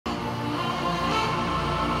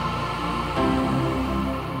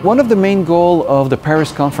One of the main goals of the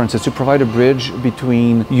Paris conference is to provide a bridge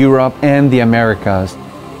between Europe and the Americas.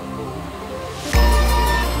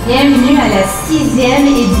 Bienvenue à la 6e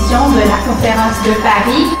édition de la conférence de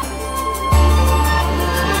Paris.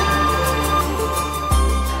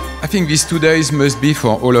 I think these 2 days must be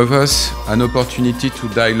for all of us an opportunity to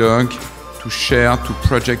dialogue, to share, to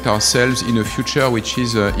project ourselves in a future which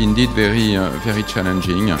is indeed very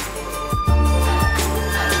challenging.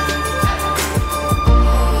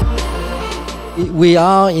 We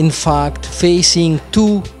are in fact facing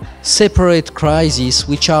two separate crises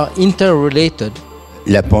which are interrelated.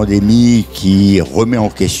 La pandémie qui remet en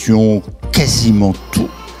question quasiment tout,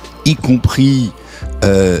 y compris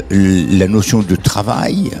la notion de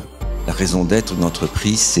travail. La raison d'être d'une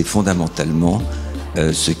entreprise, c'est fondamentalement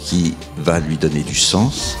ce qui va lui donner du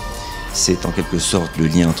sens. C'est en quelque sorte le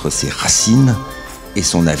lien entre ses racines et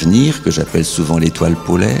son avenir, que j'appelle souvent l'étoile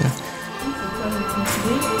polaire.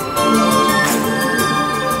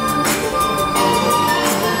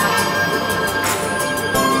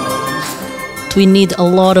 We need a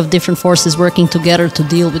lot of different forces working together to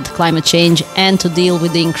deal with climate change and to deal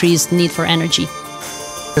with the increased need for energy.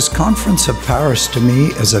 This Conference of Paris to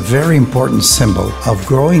me is a very important symbol of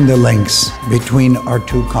growing the links between our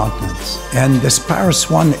two continents. And this Paris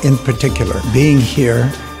one in particular, being here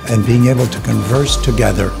and being able to converse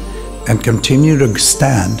together and continue to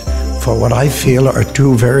stand for what I feel are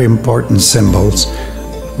two very important symbols,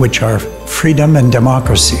 which are freedom and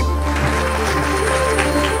democracy.